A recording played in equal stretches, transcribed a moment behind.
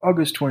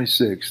August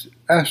 26th,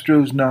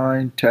 Astros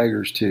 9,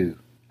 Tigers 2.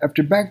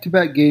 After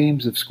back-to-back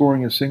games of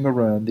scoring a single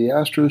run, the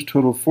Astros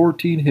totaled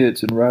 14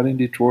 hits in routing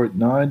Detroit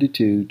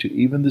 9-2 to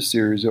even the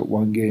series at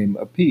one game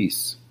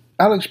apiece.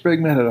 Alex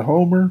Bregman had a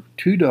homer,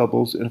 2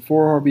 doubles, and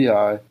 4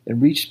 RBI,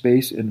 and reached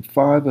base in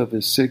 5 of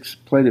his 6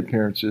 plate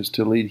appearances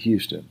to lead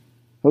Houston.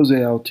 Jose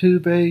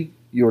Altuve,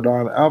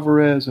 Yordan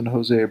Alvarez, and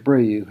Jose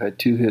Abreu had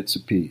 2 hits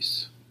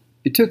apiece.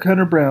 It took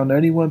Hunter Brown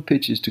 91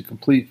 pitches to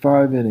complete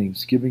 5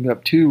 innings, giving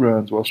up 2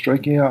 runs while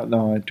striking out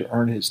 9 to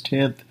earn his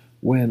 10th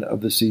win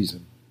of the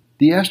season.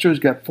 The Astros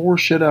got 4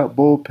 shutout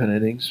bullpen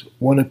innings,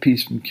 1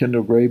 apiece from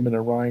Kendall Graveman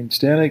and Ryan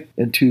Stanek,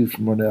 and 2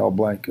 from Ronel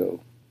Blanco.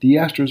 The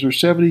Astros are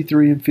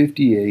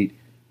 73-58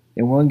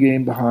 and 1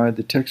 game behind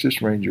the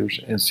Texas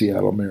Rangers and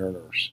Seattle Mariners.